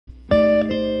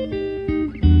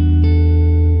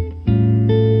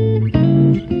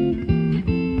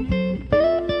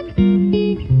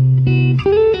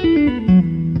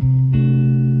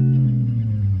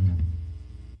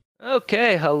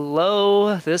Okay,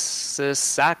 hello. This is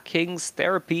Sack King's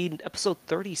Therapy, episode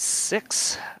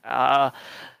 36. Last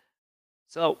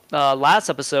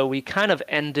episode, we kind of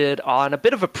ended on a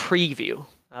bit of a preview.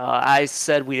 I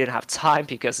said we didn't have time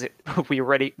because we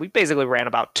basically ran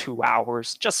about 2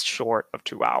 hours, just short of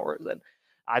 2 hours, and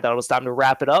I thought it was time to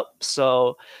wrap it up. This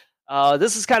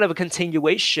is kind of a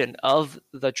continuation of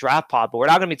the draft pod, but we're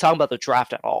not going to be talking about the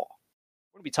draft at all.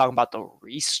 We're going to be talking about the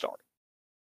restart.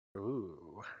 Ooh.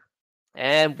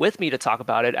 And with me to talk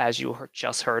about it, as you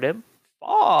just heard him,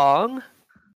 Fong.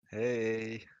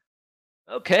 Hey.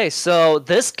 Okay, so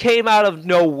this came out of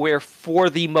nowhere for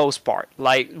the most part.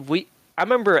 I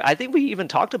remember, I think we even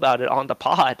talked about it on the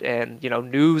pod and,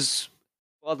 news,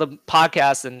 well, the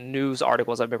podcast and news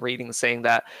articles I've been reading saying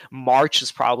that March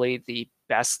is probably the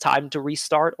best time to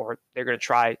restart, or they're going to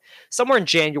try somewhere in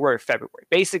January or February.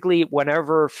 Basically,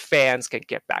 whenever fans can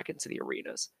get back into the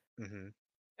arenas. hmm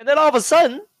And then all of a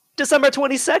sudden, December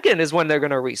 22nd is when they're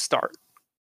going to restart.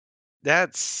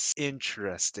 That's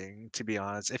interesting, to be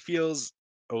honest. It feels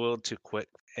a little too quick.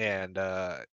 And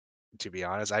to be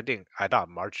honest, I thought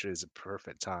March is a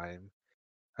perfect time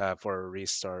for a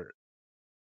restart.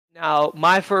 Now,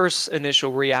 my first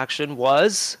initial reaction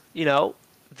was,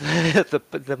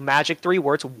 the magic three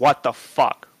words, what the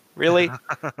fuck? Really?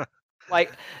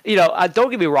 Like, don't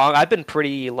get me wrong, I've been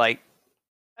pretty,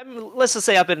 let's just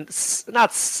say I've been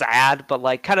not sad, but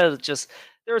like kind of just,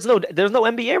 there's no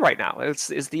NBA right now. It's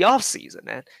the off season,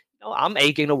 and I'm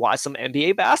aching to watch some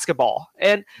NBA basketball.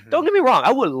 And don't hmm get me wrong,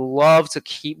 I would love to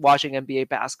keep watching NBA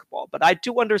basketball, but I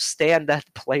do understand that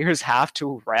players have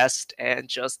to rest and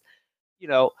just you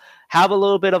know, have a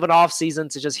little bit of an off season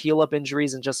to just heal up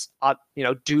injuries and just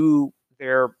do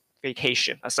their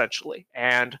vacation essentially.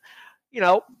 And you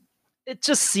know, it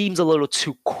just seems a little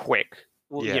too quick.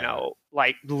 Well, Yeah,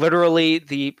 like literally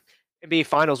the NBA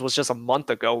Finals was just a month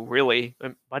ago. Really,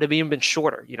 it might have even been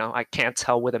shorter. I can't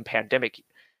tell within pandemic.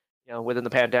 Within the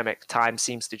pandemic, time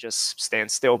seems to just stand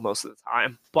still most of the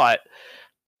time. But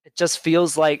it just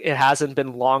feels like it hasn't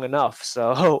been long enough.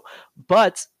 So,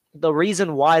 but the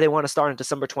reason why they want to start on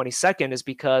December 22nd is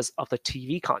because of the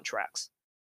TV contracts.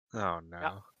 oh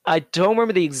Now, no. I don't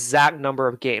remember the exact number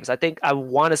of games. I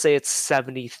want to say it's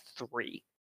 73.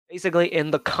 Basically,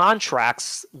 in the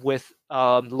contracts with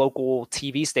local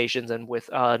TV stations and with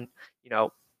you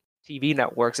know TV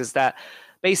networks, is that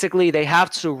basically they have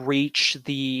to reach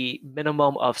the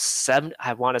minimum of seven.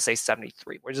 I want to say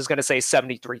 73. We're just going to say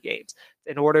 73 games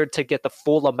in order to get the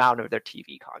full amount of their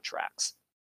TV contracts.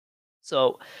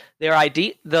 So the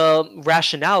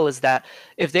rationale is that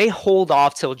if they hold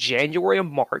off till January or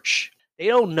March, they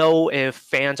don't know if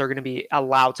fans are going to be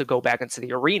allowed to go back into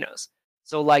the arenas.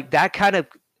 So like that kind of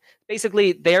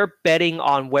basically they're betting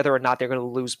on whether or not they're going to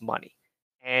lose money.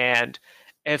 And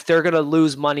if they're going to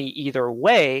lose money either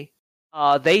way,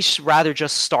 they should rather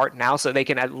just start now so they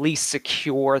can at least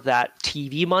secure that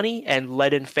TV money and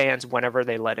let in fans whenever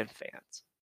they let in fans.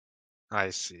 I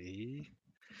see.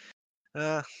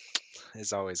 Uh,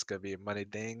 it's always gonna be a money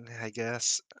thing, I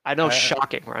guess. I know, I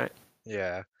shocking, right?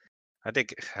 yeah. I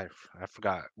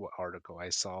forgot what article I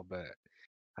saw, but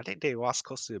I think they lost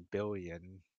close to 1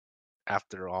 billion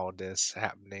after all this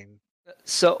happening.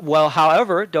 So, well,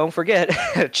 however, don't forget,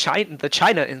 the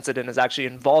China incident is actually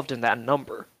involved in that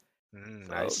number.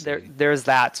 I So see. there's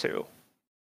that too.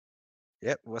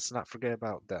 Yep, let's not forget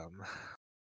about them.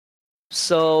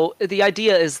 So the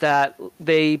idea is that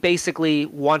they basically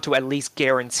want to at least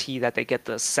guarantee that they get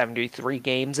the 73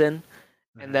 games in,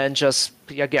 and hmm then just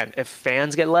again, if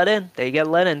fans get let in, they get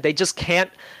let in. They just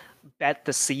can't bet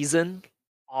the season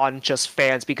on just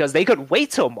fans because they could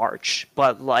wait till March,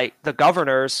 but like the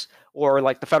governors or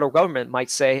like the federal government might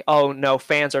say, "Oh no,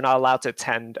 fans are not allowed to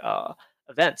attend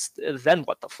events." Then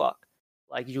what the fuck?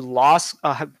 Like you lost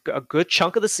a good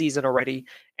chunk of the season already,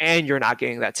 and you're not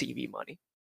getting that TV money.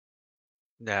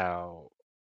 Now,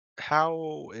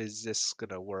 how is this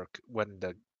gonna work when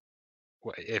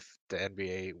if the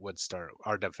NBA would start?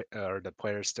 Are the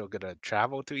players still gonna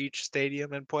travel to each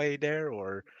stadium and play there,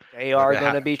 or They will are they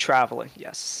going to have? be traveling,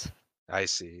 yes. I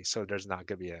see. So there's not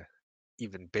gonna be a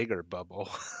even bigger bubble.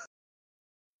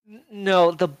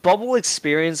 No, the bubble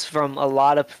experience from a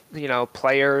lot of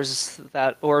players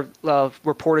that or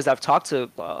reporters that have talked to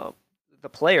the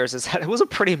players is that it was a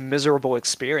pretty miserable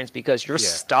experience because you're Yeah,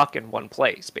 stuck in one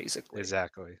place basically,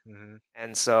 exactly.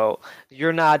 and so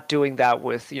you're not doing that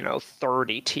with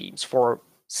 30 teams for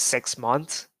 6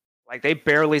 months. Like they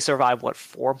barely survived what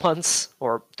 4 months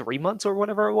or 3 months or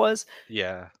whatever it was.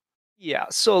 Yeah, Yeah,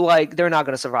 so like they're not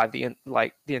going to survive the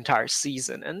entire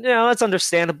season, and that's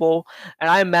understandable. And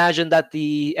I imagine that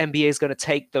the NBA is going to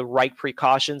take the right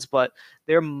precautions, but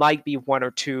there might be one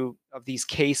or two of these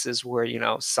cases where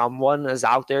someone is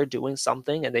out there doing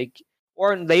something, and they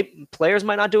players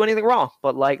might not do anything wrong,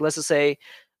 but like let's just say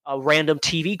a random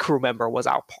TV crew member was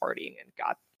out partying and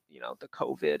got the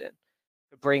COVID and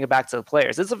bring it back to the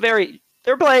players.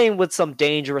 They're playing with some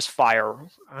dangerous fire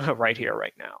right here, Hmm.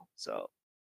 right now. So.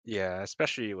 Yeah,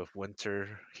 especially with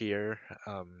winter here.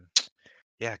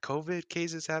 Yeah, COVID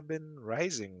cases have been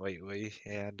rising lately,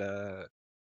 and I,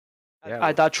 yeah,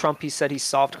 I thought Trump, he said he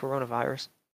solved coronavirus.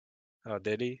 oh,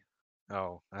 did he?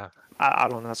 Oh, I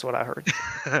don't know. That's what I heard.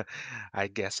 I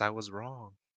guess I was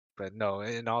wrong. But no,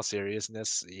 in all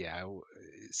seriousness, yeah,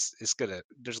 it's gonna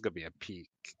there's gonna be a peak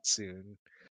soon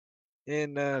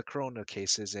in corona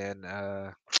cases, and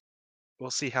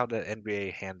we'll see how the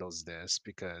NBA handles this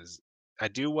because I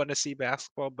do want to see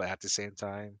basketball, but at the same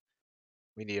time,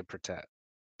 we need to protect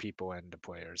people and the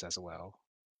players as well.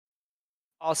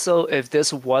 Also, if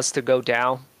this was to go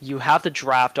down, you have the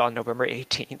draft on November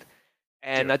 18th.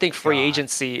 And Dear I think free God.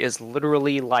 agency is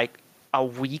literally like a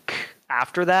week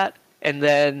after that. And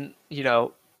then,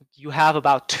 you have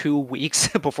about 2 weeks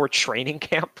before training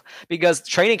camp because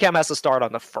training camp has to start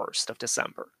on the 1st of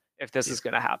December if this Dear, is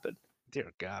going to happen.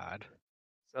 dear God.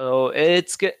 So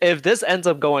if this ends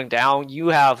up going down, you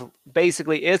have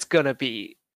basically it's going to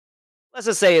be, let's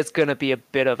just say it's going to be a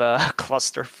bit of a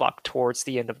clusterfuck towards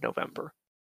the end of November.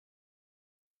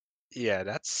 Yeah,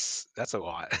 that's a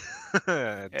lot.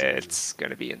 To It's going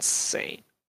to be insane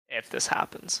if this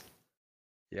happens.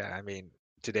 yeah, I mean,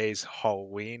 today's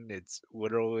Halloween. It's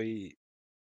literally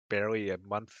barely a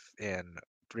month and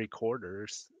 3/4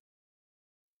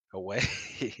 away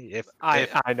if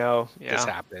I know, this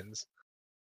yeah. happens.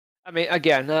 I mean,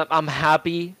 again, I'm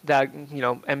happy that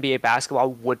NBA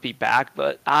basketball would be back,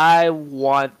 but I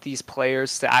want these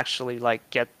players to actually like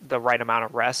get the right amount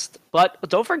of rest. But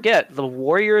don't forget, the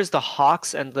Warriors, the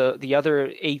Hawks, and the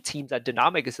other 8 teams that did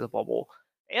not make it to the bubble,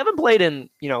 they haven't played in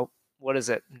what is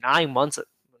it, 9 months?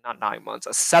 Not 9 months,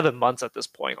 7 months at this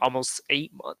point, almost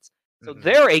 8 months. So Hmm.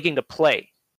 they're aching to play.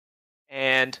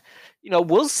 And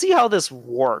we'll see how this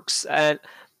works. And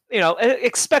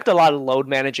expect a lot of load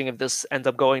managing if this ends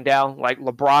up going down. Like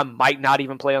LeBron might not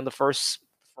even play on the first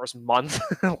month.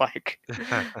 Like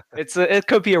it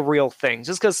could be a real thing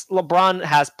just because LeBron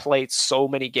has played so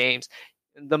many games.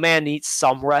 The man needs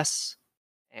some rest,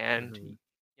 and Hmm.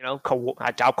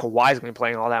 I doubt Kawhi's going to be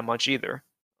playing all that much either.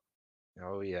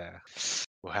 Oh yeah,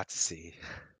 we'll have to see.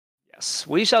 Yes,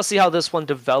 we shall see how this one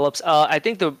develops. I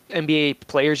think the NBA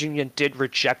Players Union did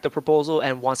reject the proposal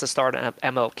and wants to start an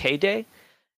MLK Day,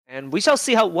 and we shall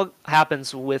see what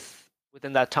happens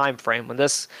within that time frame. When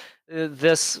this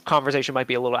conversation might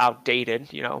be a little outdated,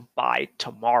 by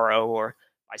tomorrow or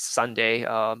by Sunday.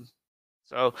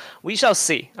 So we shall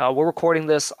see. We're recording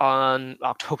this on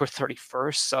October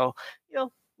 31st, so a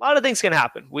lot of things can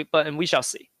happen. And we shall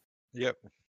see. Yep,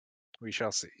 we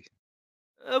shall see.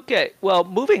 Okay, well,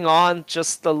 moving on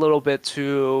just a little bit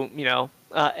to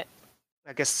I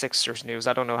guess Sixers news.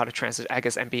 I don't know how to translate. I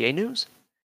guess NBA news.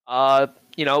 Uh,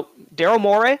 Daryl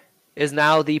Morey is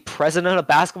now the president of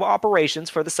basketball operations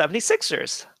for the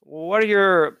 76ers. What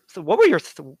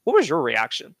was your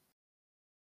reaction?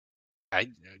 I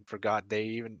forgot they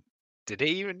even did they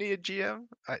even need a GM?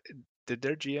 Did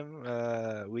their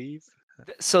GM leave?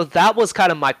 So that was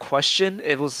kind of my question.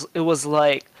 It was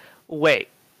like, wait,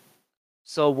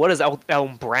 so what does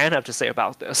Elton Brand have to say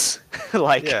about this?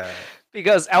 Like, Yeah.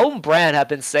 because Elton Brand had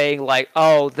been saying like,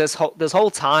 oh, this whole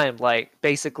time, like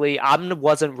basically I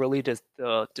wasn't really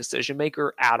the decision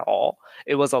maker at all.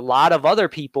 It was a lot of other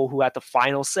people who had the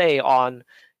final say on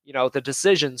the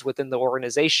decisions within the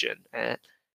organization,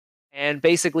 and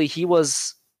basically he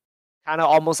was kind of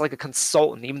almost like a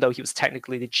consultant, even though he was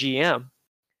technically the GM.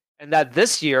 And that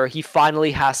this year he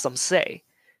finally has some say.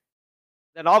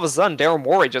 Then all of a sudden, Daryl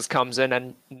Morey just comes in,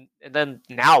 and then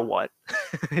now what?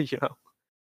 you know,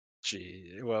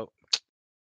 Gee, well,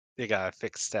 they gotta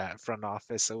fix that front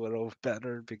office a little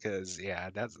better because yeah,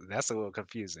 that's a little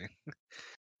confusing.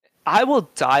 I will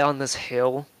die on this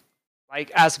hill.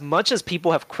 Like as much as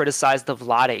people have criticized the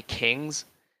Vlade Kings,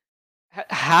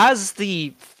 has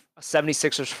the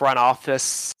 76ers front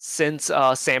office since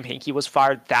Sam Hinkie was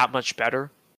fired that much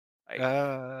better? Like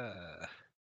Uh,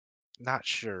 not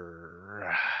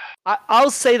sure.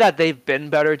 I'll say that they've been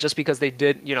better just because they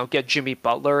did, get Jimmy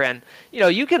Butler, and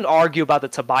you can argue about the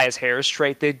Tobias Harris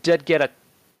trade. They did get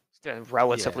a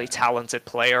relatively Yeah. talented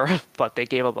player, but they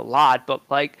gave up a lot. But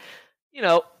like,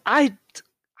 I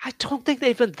I don't think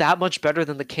they've been that much better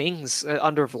than the Kings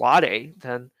under Vlade.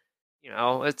 Then,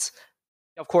 it's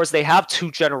of course they have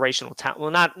two generational talent.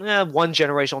 Well, not one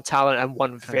generational talent and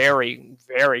one very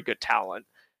very good talent.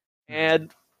 Mhm.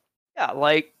 And yeah,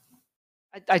 like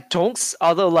I don't.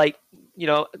 Although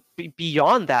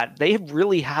beyond that, they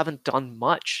really haven't done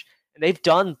much, and they've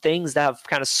done things that have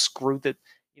kind of screwed the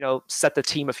set the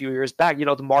team a few years back.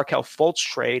 The Markel Fultz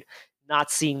trade, not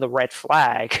seeing the red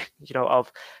flag,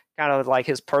 of kind of like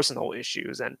his personal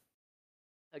issues, and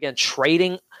again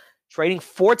trading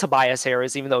for Tobias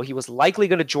Harris, even though he was likely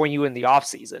going to join you in the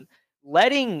offseason,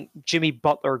 letting Jimmy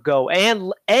Butler go,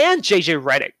 and JJ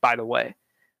Redick, by the way,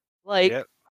 like Yep.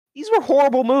 these were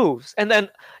horrible moves. And then,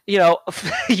 you know,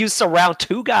 you surround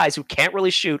two guys who can't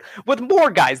really shoot with more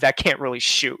guys that can't really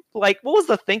shoot. Like, what was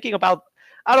the thinking about?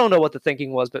 I don't know what the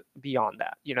thinking was, but beyond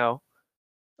that.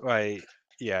 Like,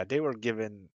 yeah, they were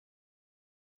given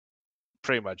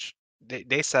pretty much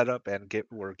they set up and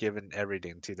were given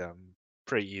everything to them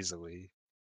pretty easily.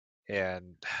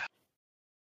 And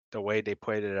the way they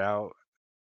played it out,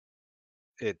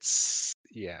 it's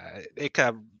yeah, it could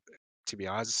have, to be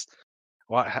honest,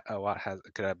 a lot has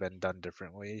could have been done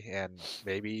differently, and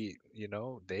maybe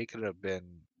they could have been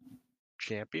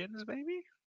champions, maybe.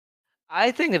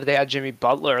 I think if they had Jimmy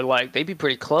Butler, like they'd be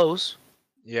pretty close.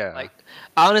 Yeah. Like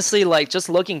honestly, like just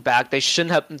looking back, they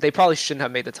probably shouldn't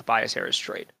have made the Tobias Harris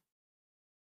trade.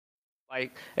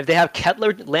 Like if they have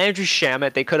Kettler, Landry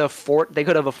Shamet, they could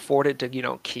have afforded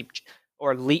to keep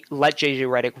or let JJ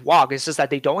Redick walk. It's just that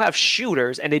they don't have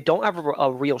shooters and they don't have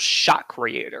a real shot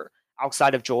creator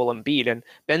outside of Joel Embiid, and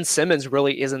Ben Simmons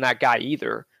really isn't that guy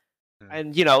either. Mm.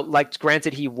 And like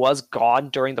granted he was gone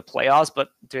during the playoffs, but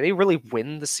do they really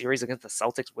win the series against the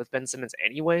Celtics with Ben Simmons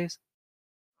anyways?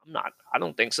 I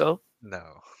don't think so. No.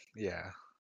 Yeah.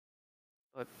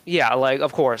 But yeah, like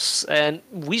of course, and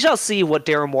we shall see what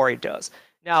Daryl Morey does.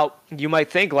 Now you might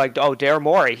think like, oh, Daryl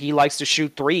Morey, he likes to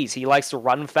shoot threes, he likes to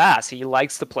run fast, he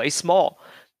likes to play small.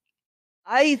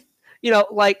 I,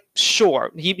 like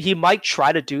sure, he might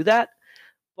try to do that,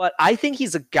 but I think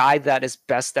he's a guy that is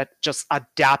best at just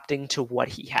adapting to what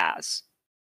he has.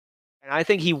 And I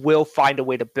think he will find a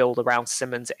way to build around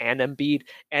Simmons and Embiid.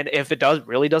 And if it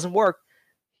really doesn't work,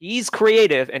 he's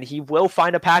creative and he will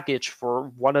find a package for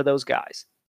one of those guys.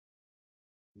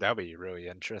 That'd be really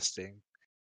interesting.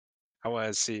 I want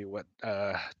to see what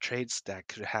trades that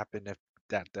could happen if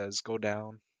that does go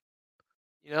down.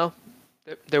 You know,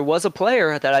 there was a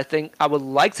player that I would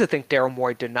like to think Daryl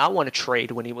Morey did not want to trade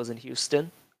when he was in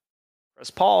Houston. Chris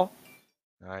Paul.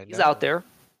 I He's out know. there.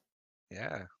 Yeah.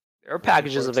 There are Looking for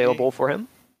packages a available team. for him.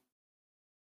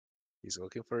 He's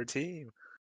looking for a team.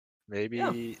 Yeah.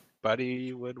 Maybe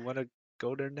Buddy would want to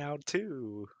go there now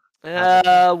too. Have a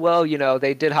chance. Well,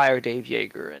 they did hire Dave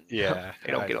Yeager, and Yeah,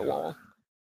 they don't I get know. along.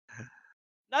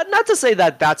 Not to say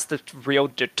that that's the real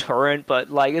deterrent, but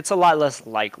like it's a lot less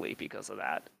likely because of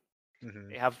that. Hmm.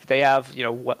 They have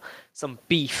some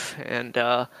beef, and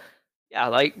yeah,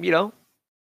 like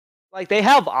they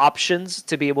have options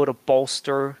to be able to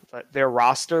bolster their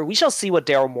roster. We shall see what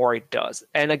Daryl Morey does.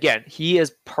 And again, he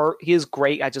is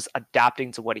great at just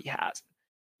adapting to what he has.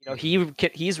 Hmm.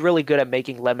 He's really good at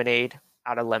making lemonade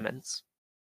out of lemons.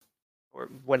 Or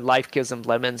when life gives him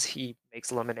lemons, he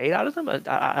makes lemonade out of them. I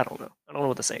don't know. I don't know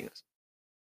what the saying is.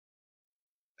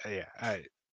 Yeah, I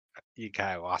you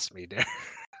kind of lost me there.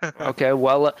 Okay,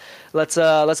 well,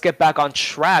 let's get back on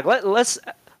track. Let's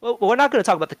well, we're not going to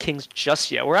talk about the Kings just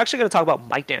yet. We're actually going to talk about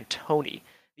Mike D'Antoni,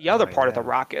 the other Oh part of the yeah,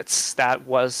 Rockets that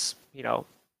was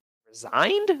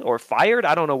resigned or fired.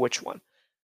 I don't know which one.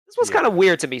 This was kind of yeah.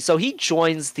 weird to me. So he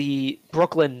joins the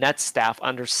Brooklyn Nets staff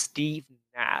under Steve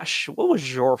Nash. What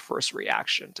was your first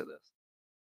reaction to this?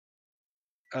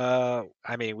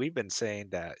 I mean, we've been saying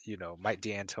that Mike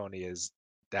D'Antoni is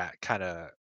that kind of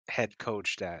head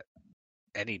coach that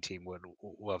any team would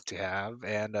love to have,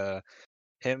 and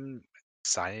him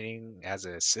signing as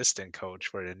an assistant coach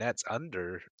for the Nets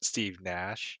under Steve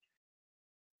Nash,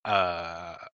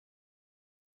 uh,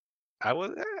 I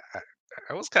was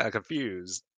I was kind of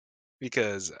confused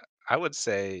because I would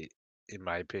say, in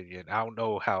my opinion, I don't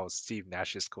know how Steve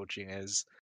Nash's coaching is,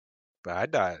 but I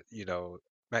thought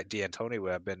Mike D'Antoni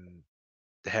would have been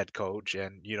the head coach,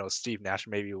 and Steve Nash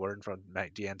maybe learned from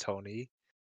Mike D'Antoni,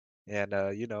 and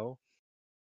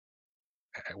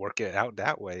work it out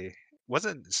that way.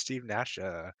 Wasn't Steve Nash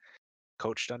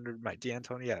coached under Mike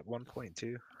D'Antoni at one point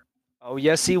too? Oh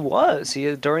yes, he was.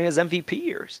 He during his MVP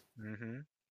years. Hmm.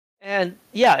 And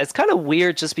yeah, it's kind of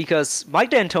weird just because Mike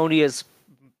D'Antoni is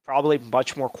probably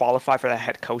much more qualified for that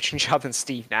head coaching job than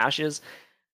Steve Nash is.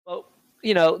 But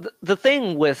the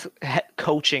thing with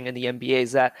coaching in the NBA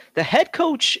is that the head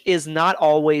coach is not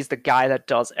always the guy that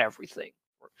does everything.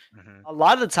 Hmm. A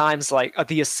lot of the times, like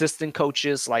the assistant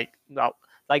coaches, like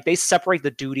they separate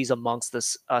the duties amongst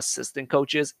the assistant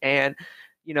coaches, and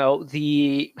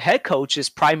the head coach is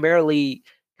primarily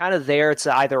kind of there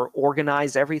to either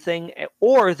organize everything,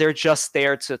 or they're just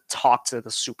there to talk to the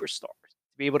superstars,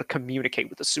 to be able to communicate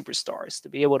with the superstars, to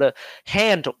be able to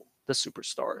handle the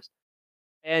superstars.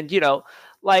 And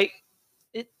like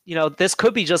this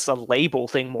could be just a label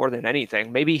thing more than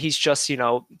anything. Maybe he's just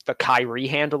the Kyrie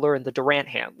handler and the Durant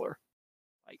handler,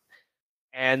 like,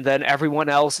 and then everyone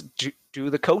else do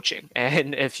the coaching.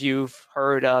 And if you've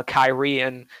heard Kyrie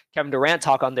and Kevin Durant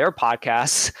talk on their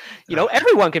podcasts,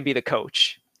 everyone can be the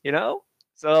coach.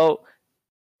 So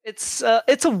it's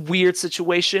a weird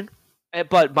situation.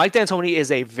 But Mike D'Antoni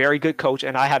is a very good coach,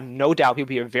 and I have no doubt he'll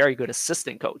be a very good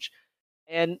assistant coach.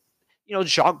 And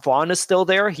Jacques Vaughn is still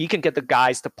there. He can get the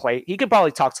guys to play. He can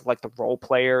probably talk to like the role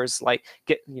players, like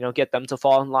get them to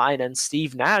fall in line. And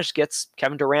Steve Nash gets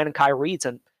Kevin Durant and Kyrie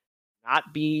to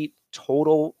not be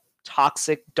total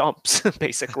toxic dumps,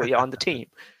 basically, on the team.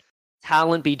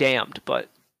 Talent be damned, but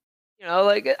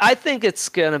like I think it's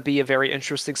gonna be a very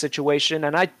interesting situation,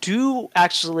 and I do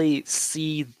actually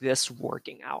see this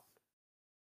working out.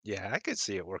 Yeah, I could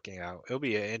see it working out. It'll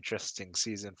be an interesting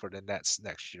season for the Nets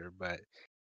next year, but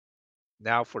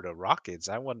now for the Rockets,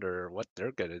 I wonder what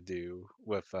they're gonna do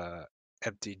with a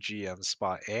empty GM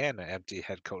spot and an empty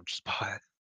head coach spot.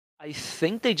 I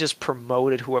think they just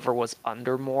promoted whoever was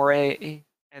under Morey,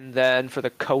 and then for the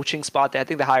coaching spot, I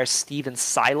think they hired Steven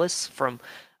Silas from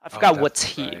I Oh, forgot what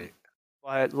that's team, right.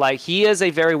 but like he is a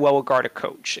very well regarded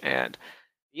coach. And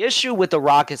the issue with the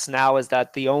Rockets now is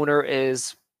that the owner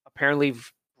is apparently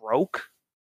broke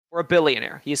or a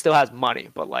billionaire. He still has money,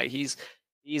 but like he's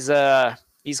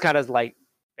kind of like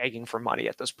begging for money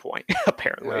at this point,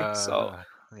 apparently. So Uh,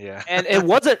 yeah. and it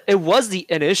was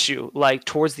an issue like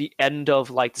towards the end of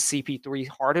like the CP3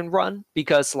 Harden run,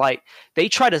 because like they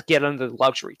try to get under the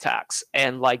luxury tax,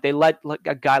 and like they let like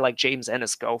a guy like James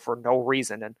Ennis go for no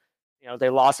reason, and they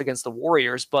lost against the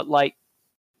Warriors. But like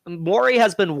Morey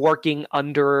has been working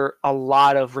under a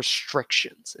lot of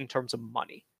restrictions in terms of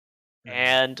money, Hmm.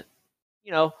 and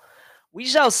you know we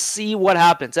shall see what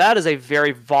happens. That is a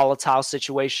very volatile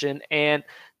situation, and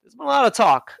there's been a lot of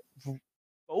talk.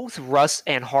 Both Russ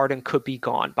and Harden could be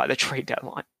gone by the trade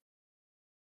deadline.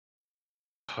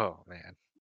 Oh man,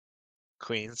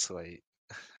 clean slate.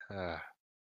 Uh,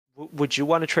 Would you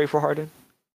want to trade for Harden?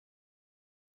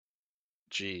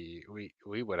 Gee,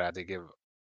 we would have to give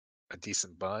a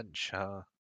decent bunch, huh?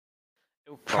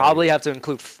 It would probably Probably. have to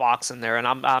include Fox in there, and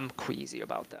I'm queasy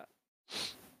about that.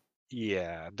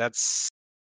 Yeah, that's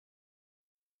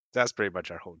pretty much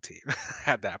our whole team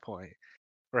at that point,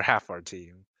 or half our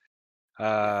team. Yeah,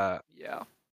 Uh, yeah,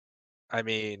 I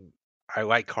mean, I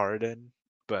like Harden,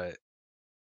 but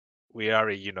we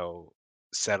already,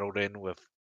 settled in with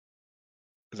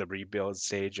the rebuild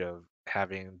stage of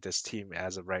having this team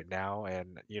as of right now,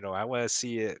 and I want to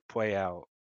see it play out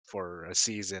for a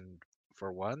season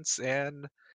for once. And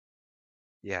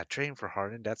yeah, trading for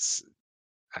Harden, that's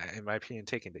in my opinion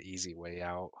taking the easy way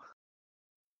out.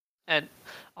 and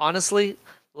honestly,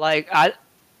 like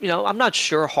I'm not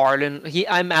sure Harden.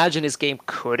 I imagine his game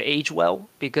could age well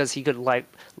because he could like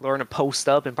learn to post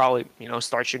up and probably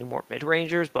start shooting more mid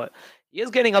rangers, but he is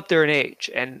getting up there in age,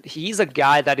 and he's a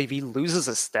guy that if he loses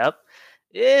a step,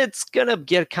 it's gonna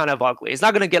get kind of ugly. It's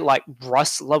not gonna get like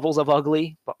Russ levels of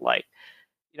ugly, but like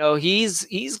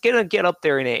he's gonna get up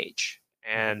there in age,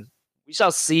 Hmm. and we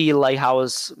shall see like how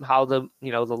the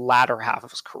the latter half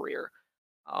of his career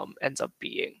ends up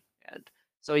being. And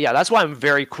so yeah, that's why I'm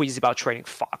very queasy about trading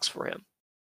Fox for him.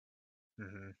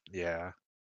 Yeah.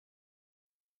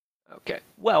 Okay,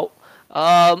 well,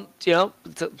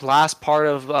 the last part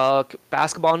of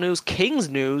basketball news, Kings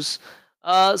news.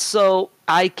 So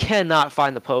I cannot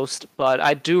find the post, but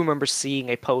I do remember seeing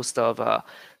a post of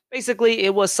basically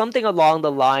it was something along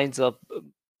the lines of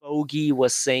Bogi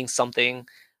was saying something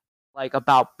like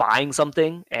about buying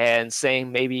something and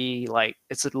saying maybe like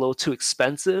it's a little too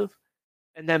expensive.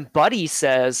 And then Buddy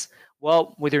says,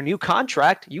 "Well, with your new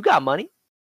contract, you got money."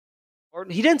 Or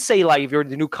he didn't say like if you're in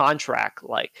the new contract,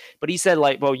 like, but he said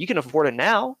like, "Well, you can afford it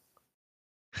now."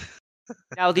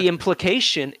 Now the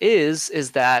implication is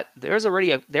that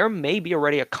there may be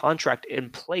already a contract in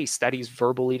place that he's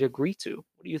verbally agreed to.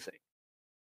 What do you think?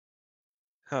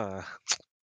 Huh.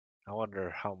 I wonder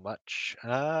how much.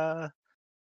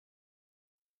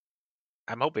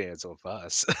 I'm hoping it's with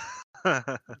us.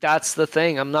 That's the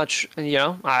thing. I'm not sure.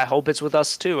 I hope it's with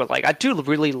us too. Like I do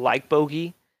really like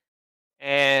Bogey,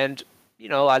 and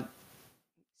I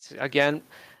again,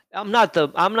 I'm not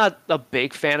a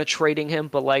big fan of trading him,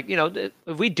 but like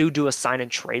if we do a sign and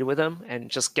trade with him and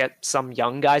just get some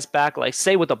young guys back, like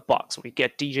say with the Bucks, we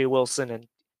get DJ Wilson and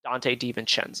Dante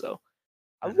DiVincenzo.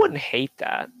 I Hmm. wouldn't hate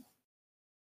that.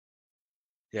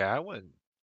 Yeah, I wouldn't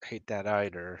hate that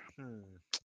either.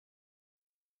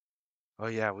 Oh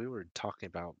yeah, we were talking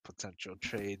about potential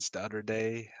trades the other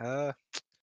day.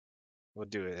 We'll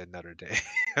do it another day,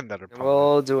 another pod.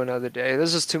 We'll do another day.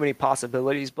 There's just too many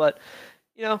possibilities, but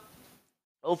you know,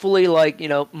 hopefully, like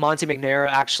Monty McNair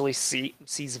actually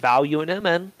sees value in him,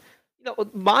 and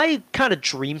my kind of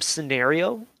dream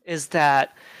scenario is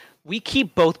that we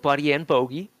keep both Buddy and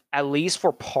Bogi at least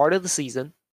for part of the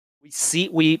season.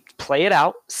 We play it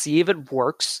out, see if it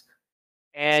works,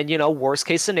 and worst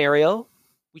case scenario,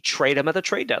 we trade him at the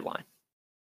trade deadline.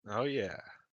 Oh yeah.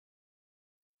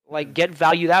 Like Hmm. get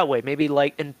value that way. Maybe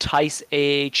like entice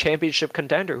a championship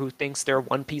contender who thinks they're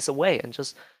one piece away, and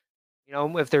just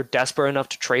if they're desperate enough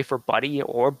to trade for Buddy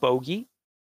or Bogey,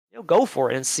 go for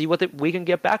it and see what we can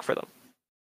get back for them.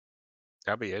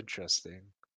 That'd be interesting.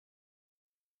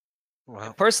 And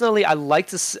Well, personally, I'd like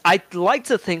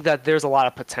to think that there's a lot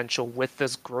of potential with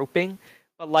this grouping,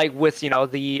 but like with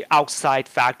the outside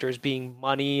factors being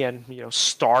money and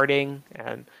starting,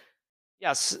 and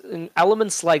yes, and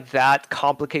elements like that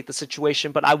complicate the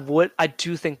situation. But I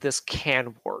do think this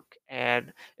can work,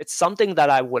 and it's something that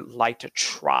I would like to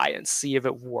try and see if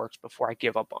it works before I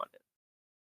give up on it.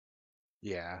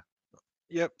 yeah.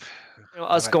 Yep.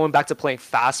 Us What? going back to playing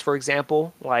fast, for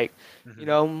example, like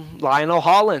Hmm. Lionel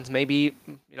Hollins maybe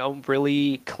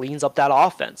really cleans up that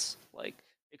offense. Like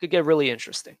it could get really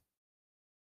interesting.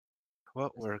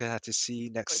 Well, we're gonna have to see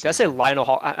next Wait, did I say season. Lionel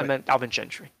Hall? I Wait. meant Alvin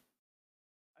Gentry.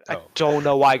 I Oh. don't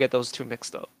know why I get those two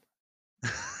mixed up.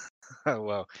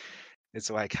 Well, it's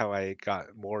like how I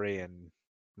got Morey and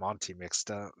Monty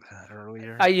mixed up I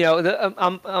earlier.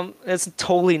 it's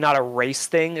totally not a race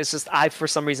thing. It's just I for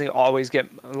some reason always get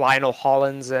Lionel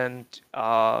Hollins and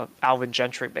Alvin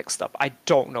Gentry mixed up. I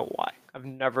don't know why. I've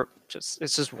never just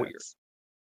it's just weird. That's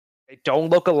They don't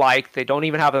look alike. They don't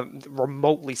even have a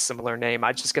remotely similar name.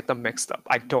 I just get them mixed up.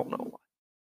 I don't know why.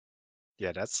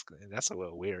 yeah, that's a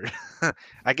little weird.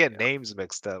 I get Yeah. names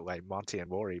mixed up like Monty and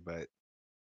Morey, but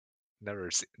never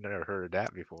heard of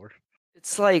that before.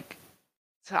 It's like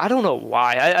I don't know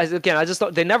why. Again, I just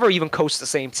don't, they never even coach the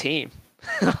same team.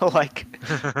 Like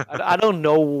I don't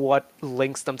know what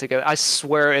links them together. I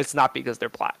swear it's not because they're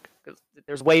black. Because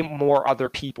there's way more other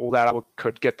people that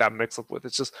could get that mixed up with.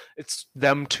 It's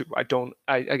them two. I don't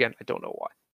know why.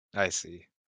 I see.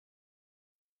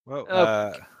 Well,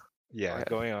 Okay, go yeah, ahead.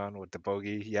 going on with the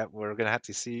bogey. Yep, we're gonna have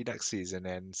to see next season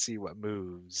and see what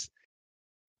moves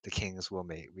the Kings will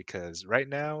make because right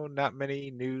now, not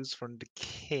many news from the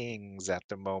Kings at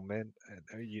the moment.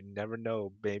 And you never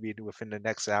know. Maybe within the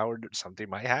next hour, something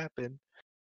might happen. And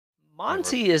we're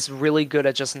Monty is really good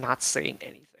at just not saying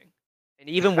anything. And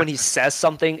even when he says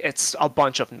something, it's a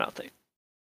bunch of nothing. yep.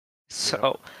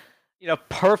 So,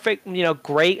 perfect,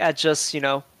 great at just,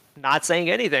 not saying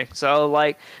anything. So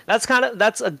like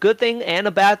that's a good thing and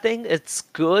a bad thing. It's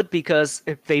good because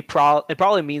if it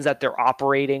probably means that they're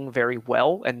operating very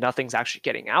well and nothing's actually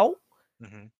getting out,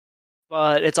 Hmm.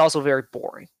 but it's also very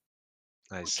boring.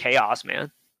 I see. Chaos,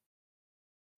 man.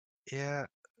 Yeah,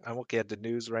 I'm looking at the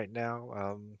news right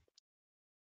now.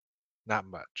 Not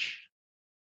much.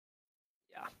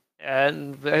 Yeah.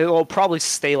 And it will probably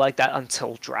stay like that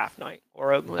until draft night,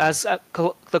 or Hmm.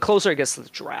 the closer it gets to the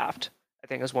draft, I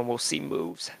think is when we'll see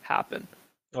moves happen.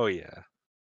 Oh yeah.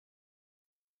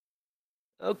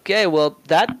 Okay, well,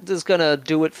 that is gonna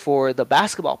do it for the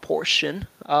basketball portion.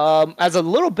 As a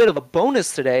little bit of a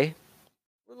bonus today,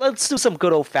 let's do some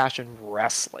good old fashioned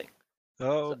wrestling.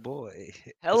 Oh So, boy,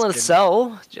 Hell it's in a been.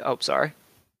 Cell. Oh, sorry.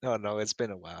 Oh no, it's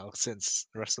been a while since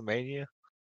WrestleMania.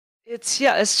 It's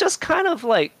just kind of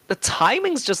like the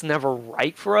timing's just never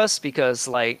right for us because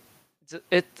like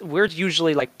we're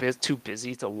usually like too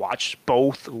busy to watch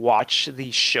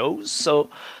these shows. So,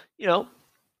 you know,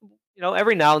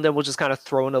 every now and then we'll just kind of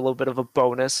throw in a little bit of a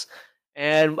bonus.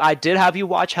 And I did have you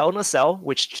watch Hell in a Cell,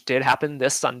 which did happen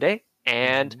this Sunday,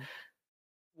 and Hmm.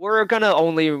 we're gonna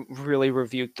only really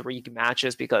review 3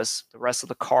 matches because the rest of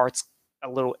the card's a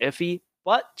little iffy.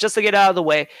 But just to get out of the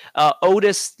way,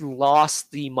 Otis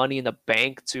lost the Money in the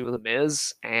Bank to The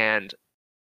Miz, and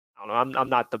I don't know. I'm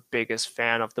not the biggest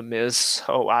fan of The Miz,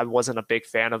 so I wasn't a big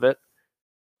fan of it.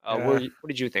 Yeah, What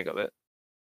did you think of it?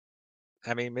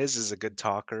 I mean, Miz is a good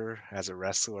talker as a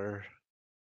wrestler.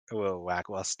 A little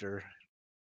lackluster.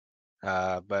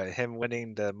 But him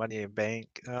winning the Money in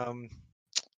Bank,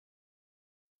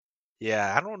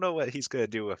 Yeah, I don't know what he's gonna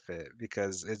do with it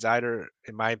because it's either,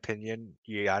 in my opinion,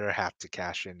 you either have to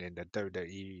cash in the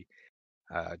WWE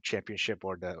championship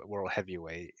or the world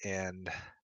heavyweight, and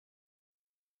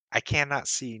I cannot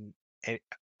see a-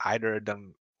 either of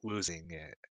them losing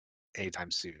it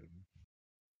anytime soon.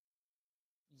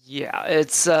 Yeah,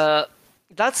 it's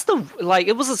that's the like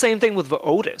it was the same thing with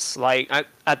Otis. Like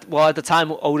at the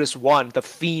time Otis won, the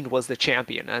Fiend was the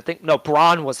champion. I think no,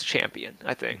 Braun was the champion,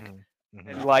 I think. Hmm.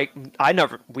 And Hmm. like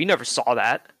we never saw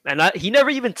that. And he never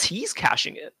even teased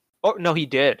cashing it. Or no, he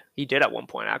did. He did at one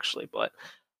point actually, but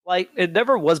like it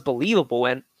never was believable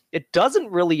and it doesn't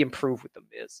really improve with the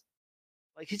Miz.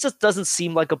 Like he just doesn't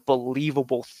seem like a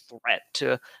believable threat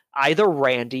to either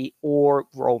Randy or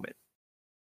Roman.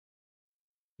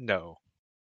 No,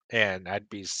 and I'd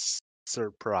be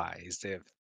surprised if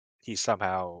he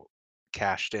somehow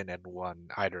cashed in and won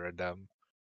either of them.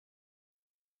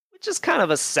 Which is kind of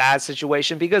a sad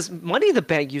situation because Money in the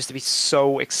Bank used to be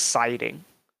so exciting.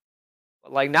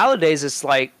 But like nowadays, it's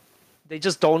like they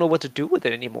just don't know what to do with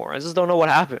it anymore. I just don't know what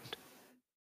happened.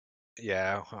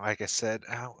 Yeah, like I said,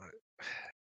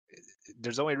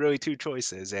 there's only really two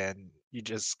choices, and you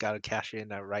just gotta cash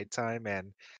in at right time.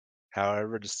 And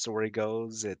however the story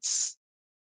goes, it's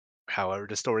however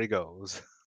the story goes.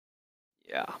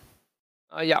 Yeah.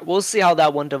 Yeah, we'll see how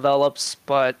that one develops.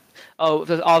 But oh,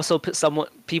 there's also someone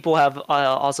people have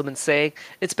also been saying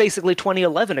it's basically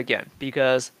 2011 again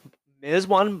because Miz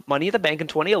won Money in the Bank in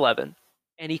 2011,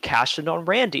 and he cashed in on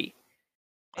Randy.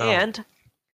 Oh, And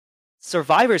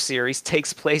Survivor Series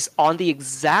takes place on the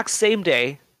exact same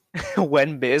day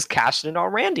when Miz cashed in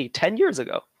on Randy 10 years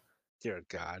ago. dear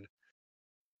God,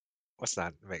 let's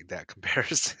not make that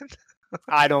comparison.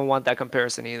 I don't want that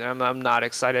comparison either. I'm not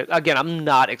excited. Again, I'm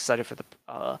not excited for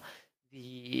the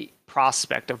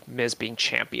prospect of Miz being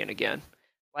champion again.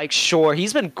 Like, sure,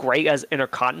 he's been great as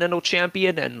Intercontinental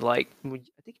Champion, and like, I think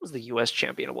he was the U.S.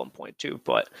 Champion at one point too.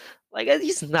 But like,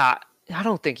 he's not. I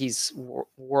don't think he's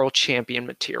world champion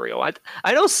material.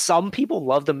 I know some people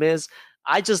love the Miz.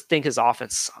 I just think his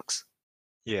offense sucks.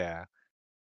 Yeah,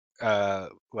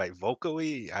 like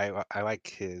vocally, I like I like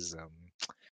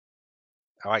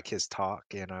his talk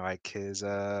and I like his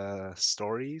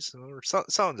stories or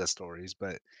some of the stories,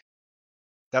 but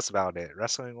that's about it.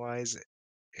 Wrestling wise,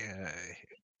 uh,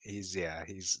 he's a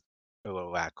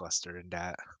little lackluster in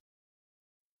that.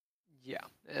 Yeah,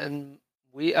 and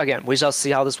we shall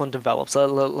see how this one develops.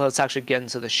 Let's actually get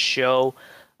into the show.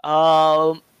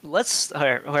 Here,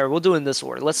 we'll do it in this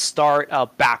order. Let's start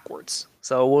backwards.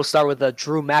 So we'll start with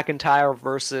Drew McIntyre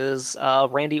versus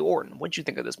Randy Orton. What did you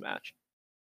think of this match?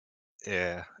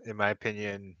 Yeah, in my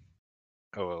opinion,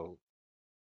 oh,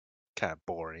 kind of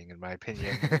boring in my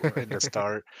opinion in the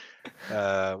start.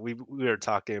 We were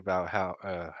talking about how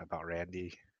about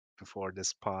Randy before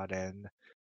this pod, and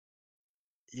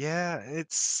yeah,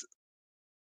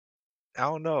 I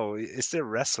don't know, it's their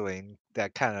wrestling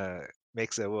that kind of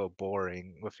makes it a little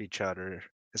boring with each other,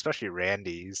 especially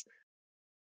Randy's.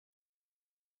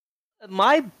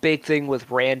 My big thing with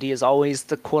Randy is always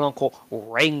the quote unquote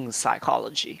ring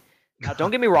psychology. Now,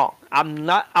 don't get me wrong. I'm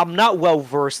not well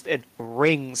versed in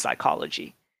ring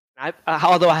psychology.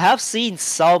 Although I have seen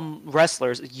some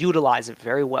wrestlers utilize it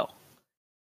very well.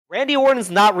 Randy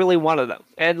Orton's not really one of them.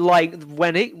 And like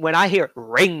when I hear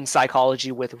ring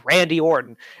psychology with Randy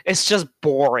Orton, it's just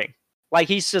boring. Like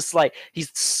he's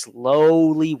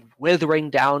slowly withering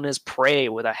down his prey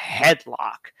with a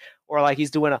headlock, or like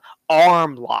he's doing an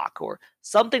arm lock or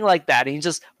something like that. And he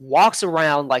just walks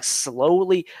around like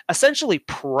slowly, essentially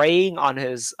preying on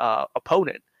his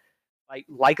opponent,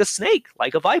 like a snake,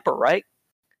 like a viper, right?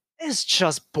 It's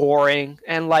just boring,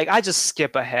 and like I just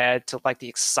skip ahead to like the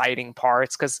exciting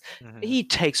parts because Hmm. he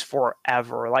takes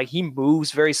forever. Like he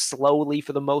moves very slowly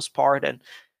for the most part, and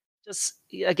just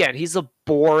again, he's a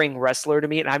boring wrestler to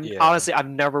me. And I'm Yeah, honestly, I've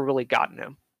never really gotten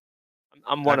him.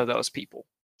 I'm one I of those people.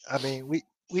 I mean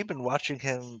we've been watching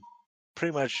him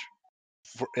pretty much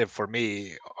for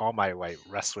me all my like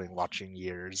wrestling watching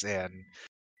years, and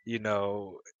you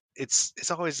know it's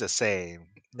always the same.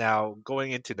 Now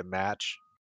going into the match,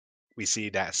 we see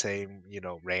that same,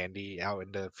 Randy out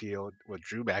in the field with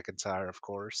Drew McIntyre, of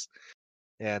course.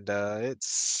 And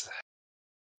it's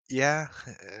yeah,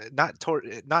 not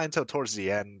until towards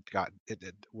the end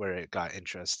where it got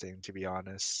interesting, to be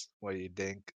honest. What do you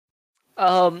think?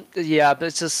 Yeah, but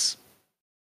it's just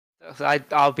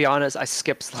I'll be honest, I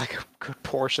skipped like a good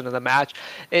portion of the match.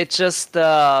 It's just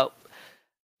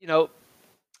you know,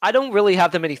 I don't really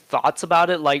have that many thoughts about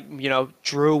it. Like,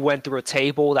 Drew went through a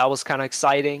table. That was kind of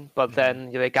exciting. But Hmm.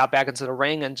 then they got back into the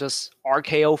ring and just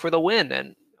RKO for the win.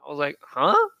 And I was like,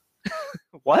 huh?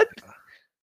 What?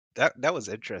 that was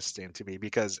interesting to me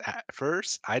because at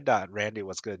first I thought Randy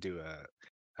was gonna do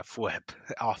a flip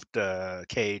off the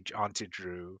cage onto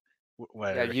Drew, Yeah,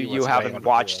 where he you was laying on haven't the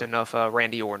watched floor. enough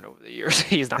Randy Orton over the years.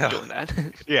 He's not No, doing that.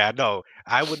 yeah, no,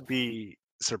 I would be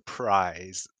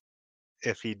surprised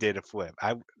if he did a flip.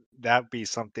 That'd be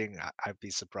something I'd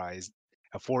be surprised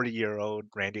a 40-year-old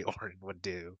Randy Orton would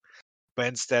do. But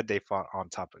instead, they fought on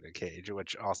top of the cage,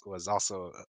 which also was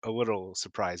also a little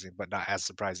surprising, but not as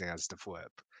surprising as the flip.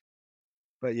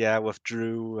 But yeah, with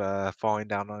Drew falling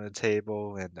down on the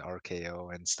table and the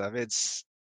RKO and stuff, it's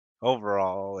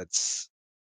overall, it's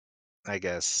I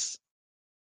guess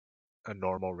a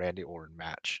normal Randy Orton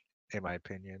match, in my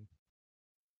opinion.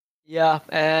 Yeah,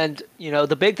 and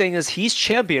the big thing is he's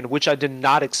champion, which I did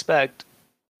not expect.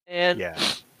 And Yeah,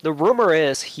 the rumor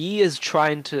is he is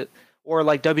trying to, or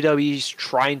like WWE's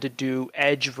trying to do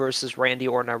Edge versus Randy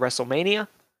Orton at WrestleMania.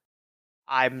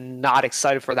 I'm not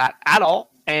excited for that at all.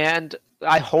 And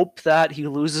I hope that he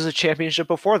loses a championship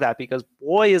before that because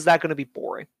boy, is that going to be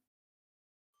boring.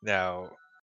 now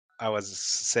I was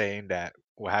saying that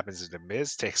what happens if the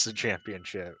Miz takes the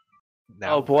championship? Oh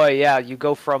Now what? boy, yeah, you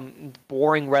go from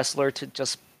boring wrestler to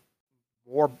just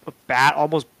more bad,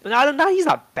 almost not he's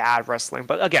not bad wrestling,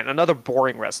 but again, another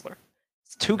boring wrestler.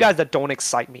 It's two Mhm. guys that don't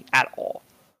excite me at all.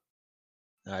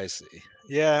 I see.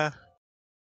 Yeah,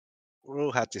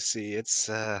 we'll have to see. It's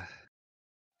the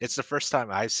first time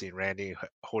I've seen Randy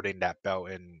holding that belt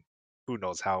in who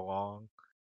knows how long.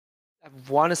 I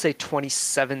want to say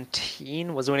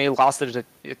 2017 was when he lost it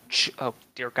to, oh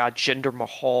dear God, Jinder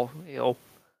Mahal. For Yeah,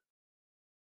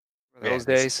 those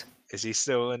days. is he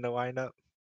still in the lineup?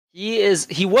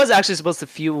 He was actually supposed to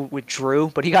feud with Drew,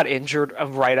 but he got injured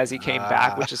right as he came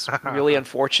back, Ah, which is really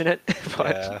unfortunate.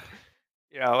 But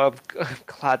yeah. I'm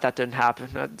glad that didn't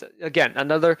happen. Again,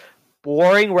 another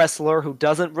boring wrestler who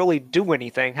doesn't really do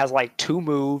anything, has like two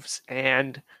moves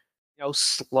and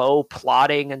slow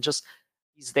plotting and just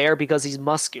he's there because he's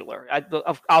muscular.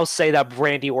 I'll say that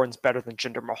Randy Orton's better than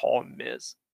Jinder Mahal and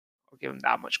Miz. I'll give him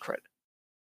that much credit.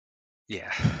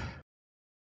 Yeah.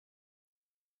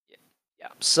 Yeah. Yeah.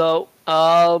 So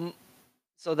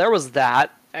there was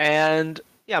that, and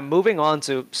yeah, moving on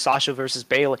to Sasha versus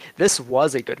Bailey. This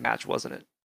was a good match, wasn't it?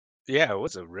 Yeah, it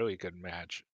was a really good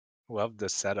match. Love the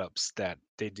setups that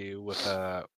they do with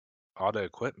all the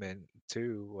equipment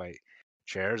too, like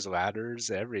chairs, ladders,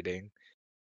 everything,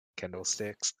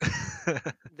 candlesticks.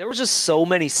 There were just so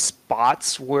many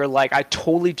spots where like I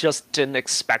totally just didn't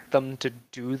expect them to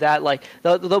do that. Like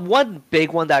the one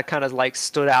big one that kind of like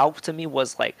stood out to me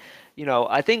was like,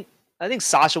 I think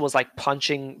Sasha was like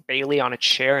punching Bailey on a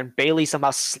chair and Bailey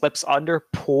somehow slips under,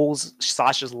 pulls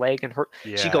Sasha's leg and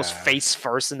she goes Yeah. face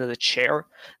first into the chair.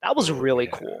 That was Oh really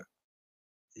yeah. cool.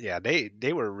 Yeah,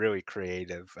 they were really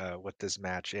creative with this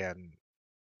match, and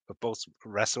with both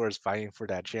wrestlers fighting for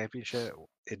that championship,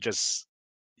 it just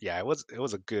yeah, it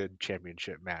was a good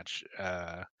championship match.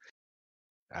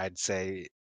 I'd say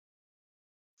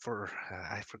for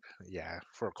yeah,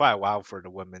 for quite a while for the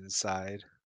women's side.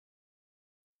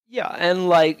 Yeah, and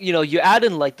like, you add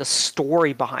in like the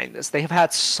story behind this. They have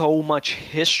had so much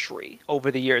history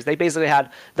over the years. They basically had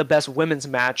the best women's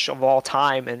match of all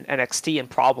time in NXT and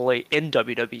probably in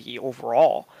WWE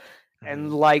overall. And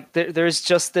Hmm. like there's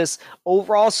just this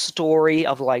overall story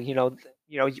of like,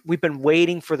 we've been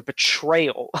waiting for the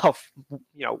betrayal of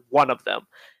one of them.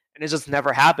 And it just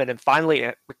never happened. And finally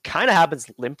it kind of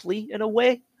happens limply in a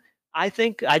way. I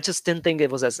think I just didn't think it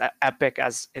was as epic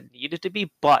as it needed to be,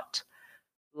 but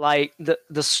like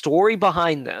the story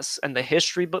behind this and the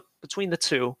history between the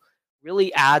two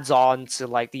really adds on to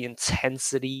like the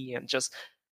intensity and just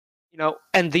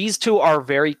and these two are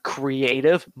very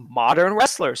creative modern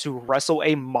wrestlers who wrestle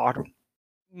a modern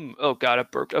oh god I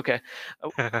burped okay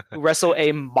who wrestle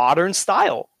a modern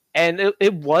style and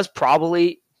it was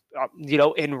probably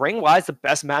in ring wise the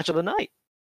best match of the night.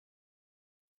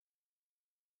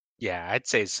 Yeah, I'd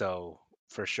say so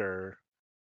for sure.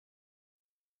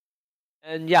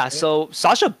 And yeah, Eh, so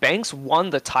Sasha Banks won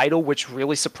the title, which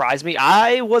really surprised me.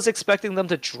 I was expecting them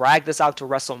to drag this out to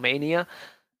WrestleMania.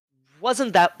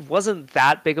 Wasn't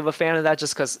that big of a fan of that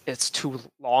just because it's too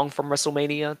long from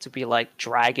WrestleMania to be like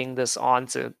dragging this on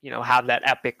to have that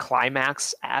epic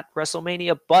climax at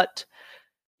WrestleMania. But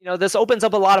this opens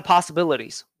up a lot of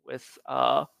possibilities with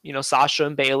Sasha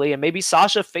and Bailey, and maybe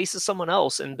Sasha faces someone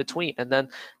else in between, and then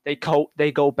they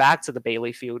go back to the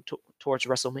Bailey feud towards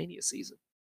WrestleMania season.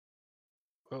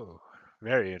 oh,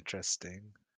 very interesting.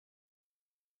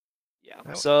 Yeah.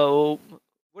 Oh, So,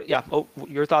 yeah. Oh,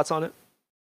 your thoughts on it?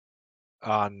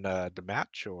 on the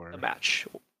match, The or match.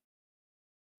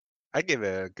 I give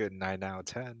it a good 9 out of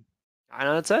 10. 9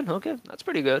 out of 10. Okay, that's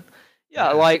pretty good. Yeah,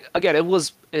 Yeah. like again,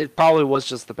 it probably was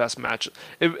just the best match.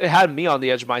 It had me on the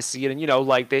edge of my seat, and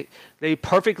like they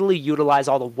perfectly utilize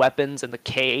all the weapons in the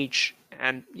cage,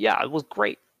 and yeah, it was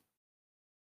great.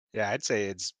 Yeah, I'd say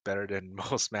it's better than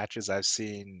most matches I've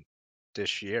seen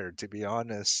this year, to be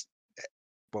honest,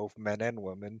 both men and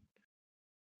women.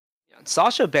 Yeah, and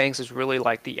Sasha Banks is really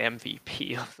like the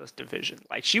MVP of this division.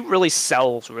 Like she really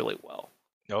sells really well.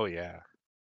 Oh yeah.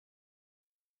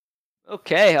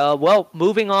 Okay, well,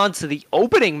 moving on to the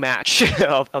opening match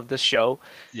of the show,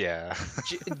 Yeah.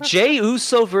 Jey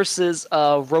Uso versus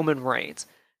Roman Reigns.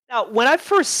 Now, when I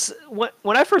first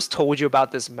told you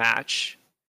about this match,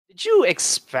 did you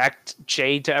expect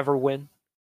Jey to ever win?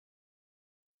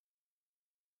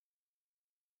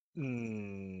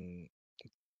 Mm,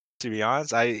 to be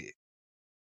honest, I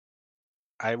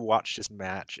watched this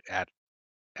match at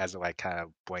as like kind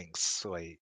of blank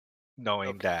slate, knowing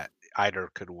Okay, that either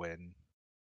could win.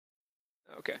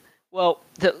 okay. Well,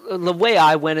 the way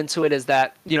I went into it is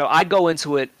that I go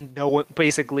into it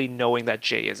basically knowing that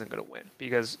Jey isn't going to win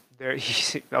because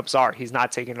I'm sorry, he's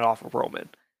not taking it off of Roman.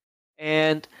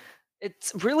 And it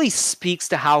really speaks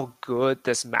to how good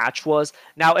this match was.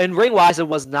 Now, in ring wise, it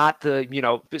was not the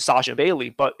Sasha Bailey,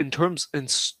 but in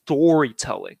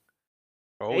storytelling,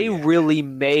 Oh they yeah. really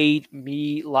made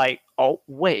me like, oh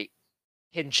wait,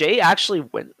 can Jay actually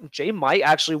win? Jay might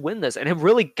actually win this, and it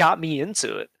really got me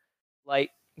into it.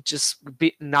 Like,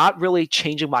 not really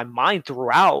changing my mind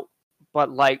throughout, but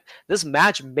like this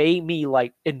match made me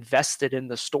like invested in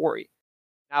the story.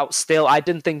 Now, still, I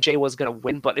didn't think Jay was gonna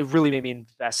win, but it really made me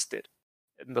invested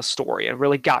in the story and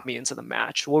really got me into the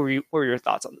match. What were your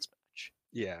thoughts on this match?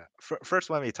 Yeah.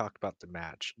 First, let me talk about the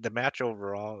match. The match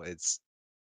overall,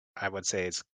 I would say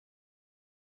it's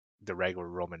the regular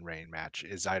Roman Reign match.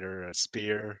 Is either a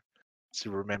spear,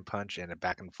 Superman punch, and a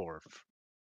back and forth.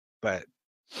 But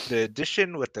the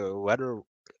addition with the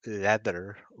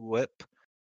leather whip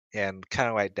and kind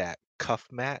of like that cuff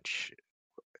match,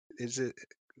 is it?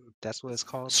 That's what it's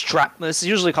called. Strap. This is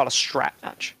usually called a strap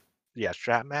match. Yeah,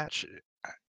 strap match.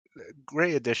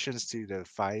 Great additions to the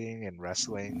fighting and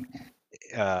wrestling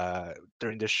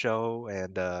during the show,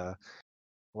 and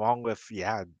along with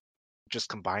just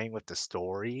combining with the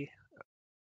story.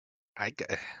 I g-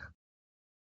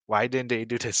 why didn't they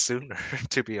do this sooner?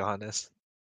 To be honest.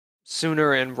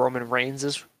 Sooner in Roman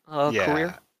Reigns' career.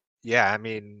 Yeah, yeah. I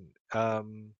mean,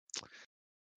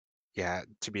 yeah.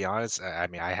 To be honest, I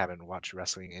mean, I haven't watched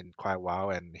wrestling in quite a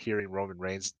while, and hearing Roman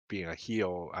Reigns being a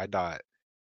heel, I thought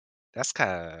that's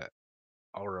kind of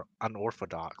or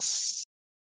unorthodox,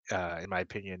 in my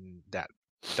opinion. That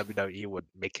WWE would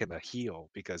make him a heel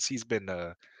because he's been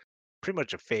pretty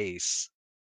much a face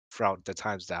throughout the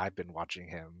times that I've been watching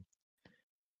him.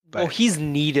 Well, But he's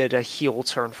needed a heel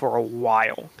turn for a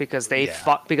while yeah, because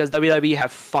WWE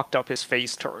have fucked up his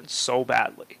face turn so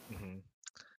badly. hmm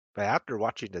but after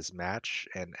watching this match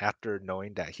and after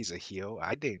knowing that he's a heel,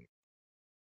 I think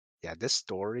this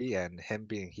story and him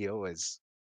being heel is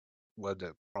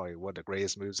probably one of the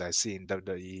greatest moves I've seen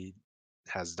WWE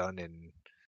has done in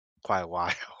quite a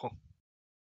while.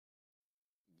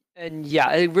 And yeah,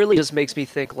 it really just makes me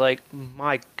think like,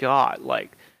 my God,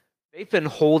 like they've been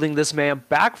holding this man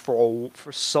back for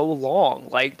so long.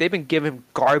 Like they've been giving him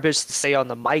garbage to say on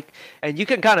the mic, and you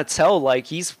can kind of tell like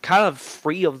he's kind of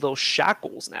free of those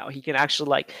shackles now. He can actually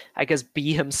like I guess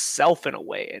be himself in a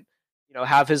way, and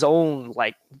have his own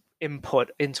like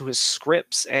input into his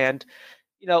scripts, and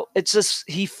it's just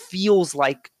he feels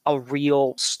like a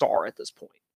real star at this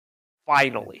point.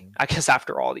 Finally, Mhm. I guess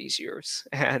after all these years,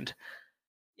 and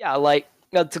yeah, like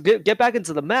to get back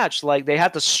into the match, like they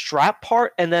had the strap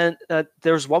part, and then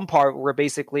there's one part where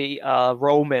basically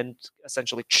Roman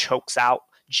essentially chokes out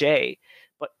Jay,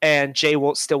 and Jay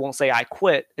won't say I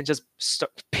quit, and just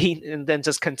and then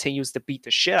just continues to beat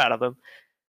the shit out of him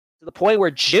to the point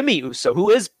where Jimmy Uso, who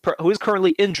is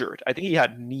currently injured, I think he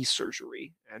had knee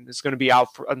surgery and is going to be out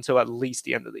until at least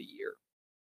the end of the year,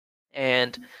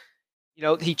 and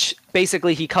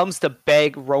basically he comes to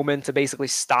beg Roman to basically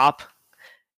stop,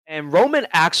 and Roman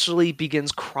actually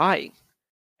begins crying.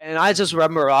 And I just Mhm.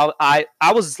 remember I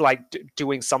was like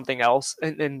doing something else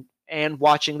and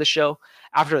watching the show.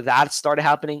 After that started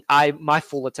happening, I my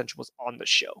full attention was on the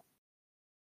show.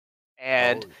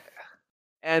 And Oh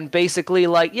yeah. basically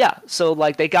like yeah, so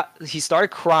like he started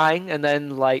crying, and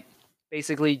then like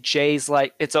basically Jay's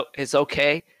like it's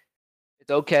okay.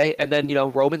 It's okay. And then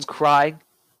Roman's crying,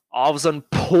 all of a sudden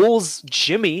pulls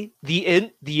Jimmy, the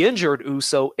injured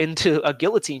Uso, into a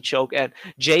guillotine choke, and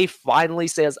Jay finally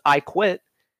says, "I quit."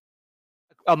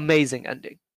 Amazing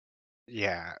ending.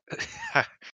 Yeah.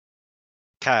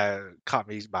 kind of caught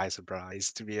me by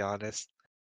surprise, to be honest.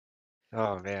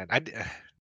 Oh man,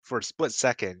 for a split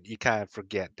second, you kind of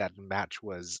forget that the match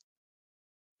was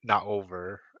not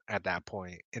over at that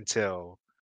point until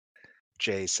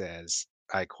Jay says,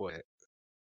 "I quit."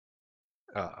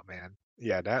 Oh man,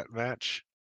 yeah, that match,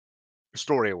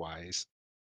 story wise,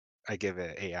 I give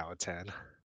it 8 out of 10.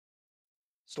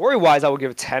 Story wise, I would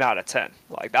give it 10 out of 10.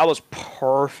 Like that was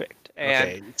perfect.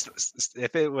 And Okay,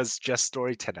 if it was just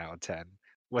story, 10 out of 10.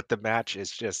 What the match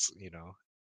is just,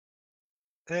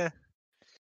 eh,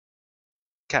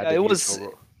 kind yeah, of it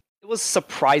neutral. was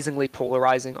surprisingly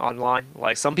polarizing online.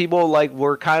 Like some people like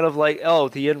were kind of like, "Oh,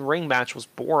 the in-ring match was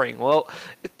boring." Well,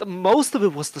 the most of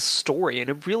it was the story, and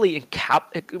it really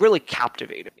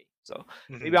captivated me. So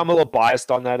maybe Hmm. I'm a little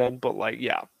biased on that end, but like,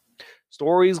 yeah,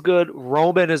 story's good.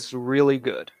 Roman is really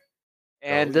good, Oh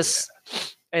and yeah.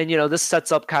 this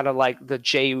sets up kind of like the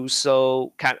Jey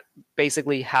Uso kind of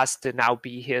basically has to now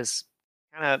be his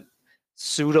kind of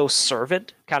pseudo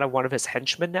servant, kind of one of his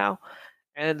henchmen now,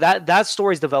 and that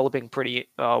story is developing pretty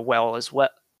well as well.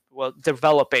 Well,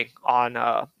 developing on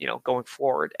going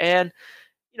forward, and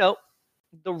you know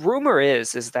the rumor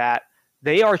is that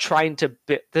they are trying to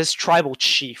this tribal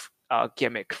chief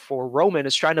gimmick for Roman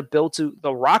is trying to build to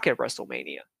the Rock at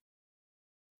WrestleMania.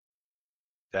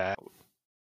 That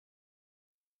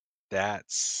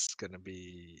that's gonna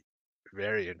be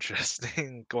very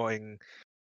interesting going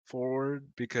forward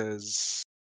because,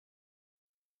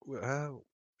 well,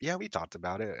 yeah, we talked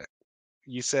about it.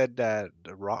 You said that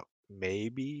The Rock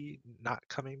maybe not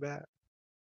coming back.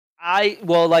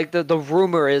 Like the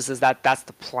rumor is that that's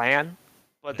the plan,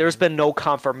 but there's Hmm. been no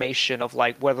confirmation of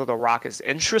like whether the Rock is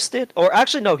interested, or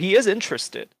actually no, he is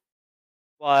interested.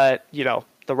 But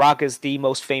The Rock is the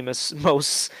most famous,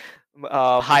 most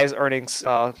highest earnings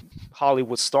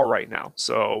Hollywood star right now,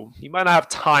 so he might not have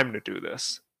time to do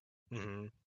this. Hmm.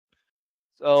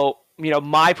 So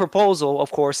my proposal,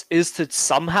 of course, is to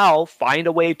somehow find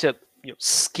a way to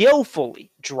skillfully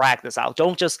drag this out.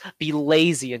 Don't just be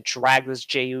lazy and drag this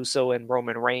Jey Uso and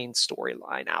Roman Reigns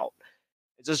storyline out.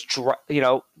 Just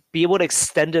be able to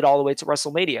extend it all the way to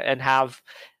WrestleMania and have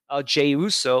Jey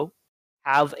Uso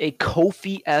have a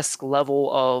Kofi-esque level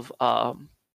of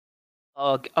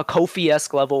a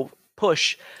Kofi-esque level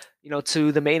push,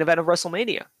 to the main event of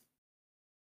WrestleMania.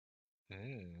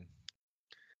 Mm.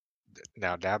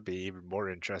 Now that'd be even more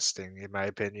interesting, in my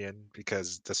opinion,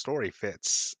 because the story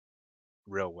fits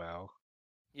real well.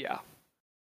 Yeah,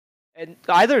 and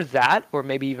either that or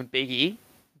maybe even Big E.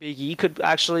 Big E could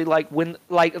actually like win.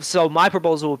 Like, so my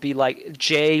proposal would be like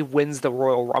Jay wins the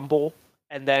Royal Rumble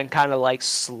and then kind of like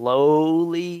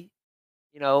slowly,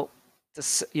 you know,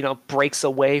 just breaks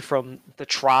away from the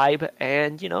tribe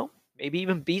and maybe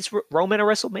even beats Roman at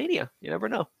WrestleMania. You never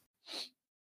know.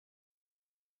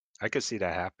 I could see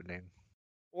that happening.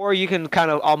 Or you can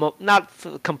kind of almost not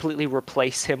completely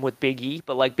replace him with Big E,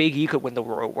 but like Big E could win the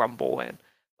Royal Rumble and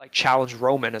like challenge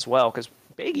Roman as well because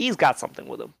Big E's got something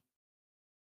with him.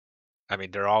 I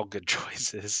mean, they're all good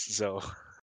choices, so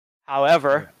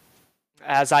However, yeah.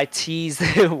 as I teased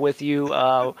with you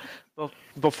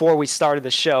before we started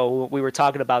the show, we were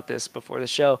talking about this before the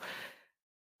show.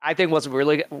 I think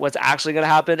what's actually going to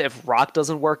happen if Rock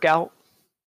doesn't work out,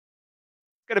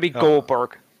 it's going to be Uh,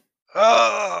 Goldberg.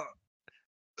 uh,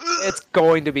 It's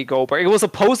going to be Goldberg. It was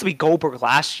supposed to be Goldberg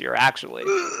last year, actually.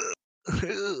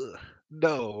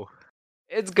 no.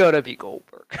 It's going to be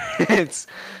Goldberg. it's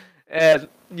and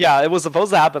yeah, it was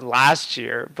supposed to happen last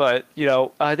year, but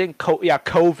I think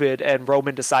COVID and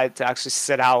Roman decided to actually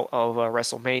sit out of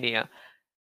WrestleMania.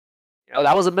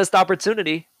 That was a missed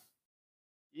opportunity.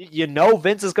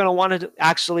 Vince is going to want to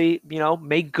actually,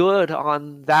 make good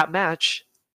on that match.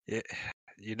 Yeah,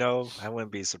 I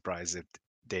wouldn't be surprised if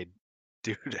they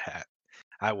do that.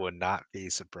 I would not be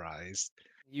surprised.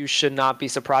 You should not be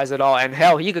surprised at all. And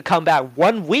hell, he could come back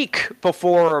 1 week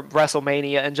before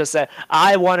WrestleMania and just say,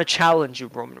 I want to challenge you,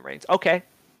 Roman Reigns. Okay.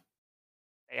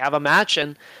 They have a match,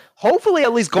 and hopefully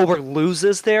at least Goldberg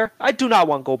loses there. I do not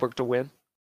want Goldberg to win.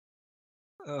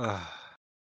 Uh,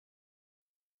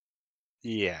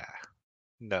 yeah,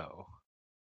 no.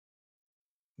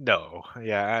 No.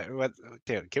 Yeah,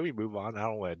 can we move on? I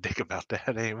don't want to think about that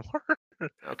anymore.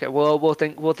 Okay,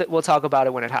 we'll talk about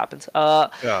it when it happens. Oh.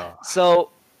 So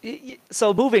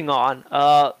so moving on.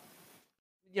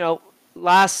 You know,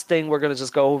 Last thing we're gonna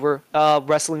just go over,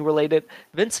 wrestling related.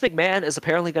 Vince McMahon is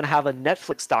apparently gonna have a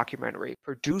Netflix documentary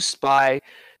produced by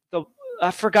the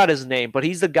I forgot his name, but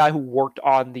he's the guy who worked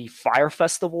on the Fire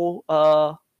Festival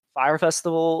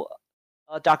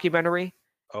documentary,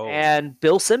 Oh. and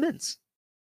Bill Simmons,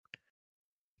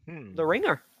 Hmm. the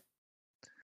Ringer.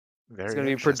 is Very going to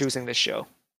be interesting. producing this show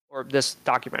or this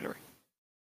documentary.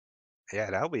 Yeah,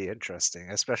 that'll be interesting,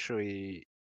 especially.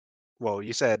 Well,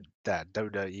 you said that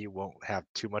WWE won't have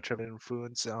too much of an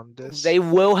influence on They this.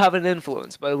 will have an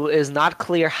influence, but it is not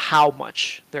clear how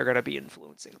much they're going to be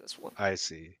influencing this one. I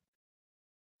see.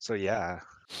 So yeah,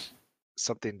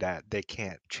 something that they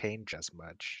can't change as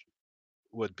much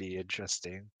would be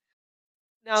interesting.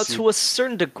 Now, See, to a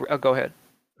certain degree, oh, go ahead.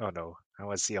 oh no, I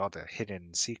want to see all the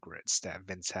hidden secrets that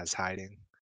Vince has hiding.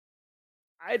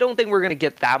 I don't think we're going to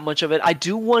get that much of it. I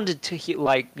do want it to hear,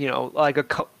 like, like a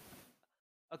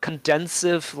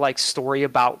condensive like story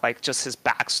about like just his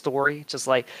backstory, just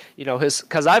like his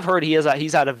because I've heard he had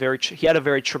a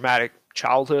very traumatic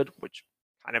childhood, which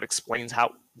kind of explains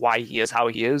why he is how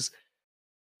he is.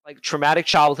 Like traumatic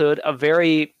childhood, a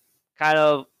very kind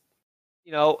of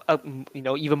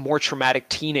even more traumatic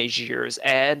teenage years,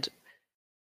 and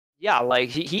yeah, like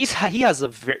he's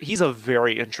a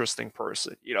very interesting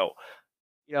person. You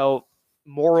know,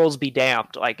 morals be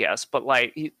damned, I guess. But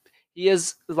like he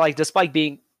is like, despite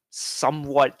being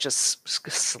somewhat just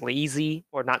sleazy,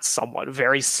 or not somewhat,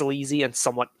 very sleazy and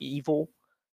somewhat evil,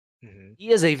 Hmm. he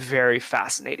is a very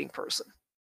fascinating person.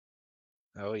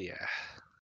 Oh yeah.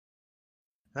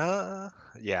 Uh,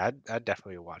 yeah, I'd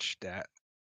definitely watch that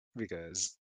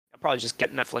because I'll probably just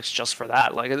get Netflix just for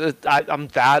that. Like I'm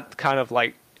that kind of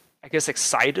like, I guess,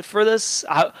 excited for this.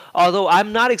 Although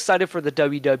I'm not excited for the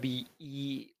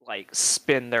WWE like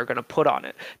spin they're gonna put on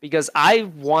it, because I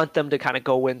want them to kind of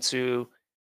go into,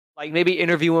 like, maybe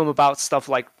interview him about stuff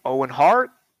like Owen Hart,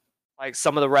 like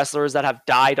some of the wrestlers that have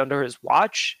died under his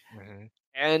watch. mhm.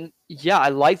 And yeah, I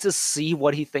like to see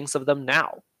what he thinks of them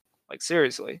now. Like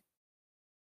seriously.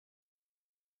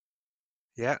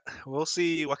 Yeah, we'll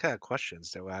see what kind of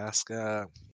questions they'll ask.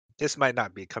 This might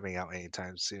not be coming out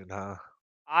anytime soon, huh?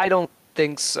 I don't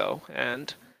think so.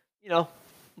 And you know,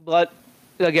 but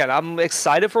again, I'm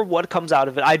excited for what comes out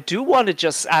of it. I do want to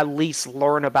just at least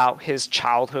learn about his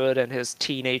childhood and his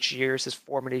teenage years, his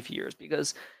formative years,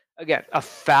 because again, a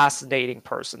fascinating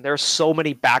person. There's so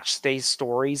many backstage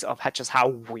stories of just how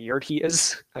weird he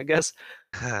is, I guess.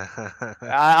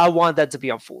 I want that to be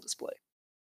on full display.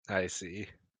 I see.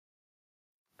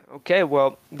 Okay,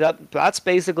 well, that's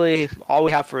basically all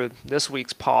we have for this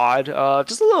week's pod.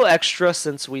 Just a little extra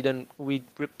since we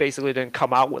basically didn't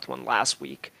come out with one last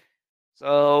week.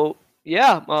 So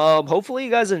yeah, hopefully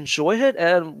you guys enjoyed it,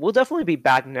 and we'll definitely be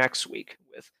back next week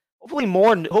with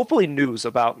hopefully news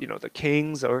about the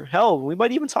Kings, or hell, we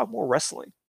might even talk more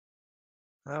wrestling.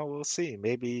 We'll see.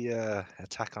 Maybe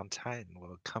Attack on Titan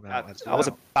will come I, out as I was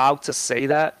well. about to say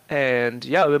that, and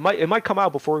yeah, it might come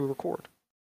out before we record.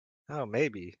 Oh,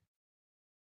 maybe.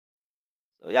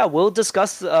 So yeah, we'll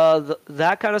discuss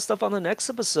that kind of stuff on the next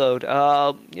episode.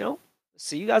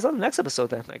 See you guys on the next episode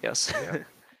then, I guess. Yep.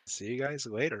 See you guys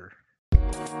later.